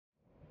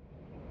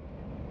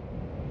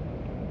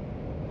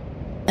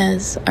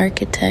As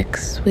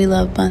architects, we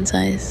love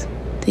bonsais.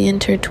 The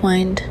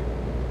intertwined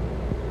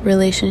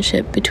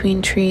relationship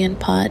between tree and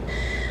pot,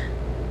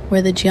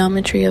 where the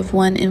geometry of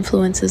one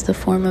influences the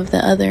form of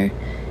the other,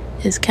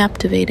 is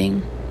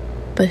captivating.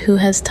 But who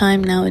has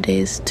time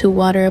nowadays to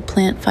water a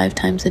plant 5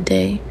 times a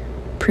day,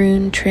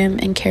 prune, trim,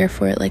 and care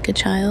for it like a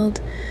child?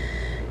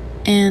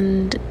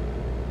 And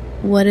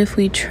what if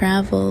we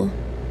travel?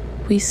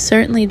 We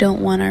certainly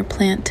don't want our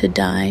plant to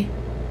die.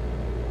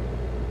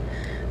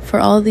 For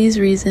all these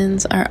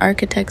reasons, our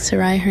architect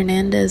Sarai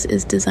Hernandez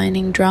is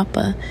designing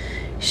Droppa.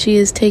 She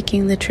is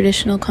taking the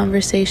traditional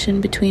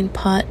conversation between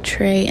pot,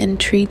 tray, and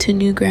tree to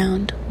new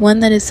ground, one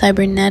that is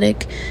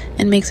cybernetic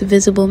and makes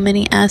visible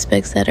many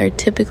aspects that are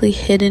typically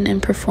hidden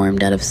and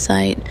performed out of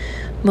sight.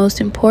 Most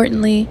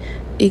importantly,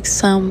 it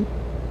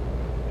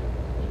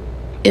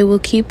will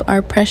keep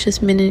our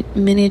precious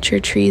miniature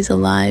trees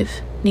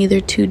alive, neither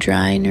too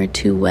dry nor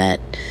too wet.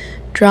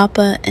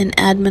 Droppa, an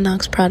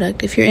Adminox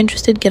product. If you're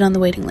interested, get on the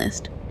waiting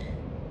list.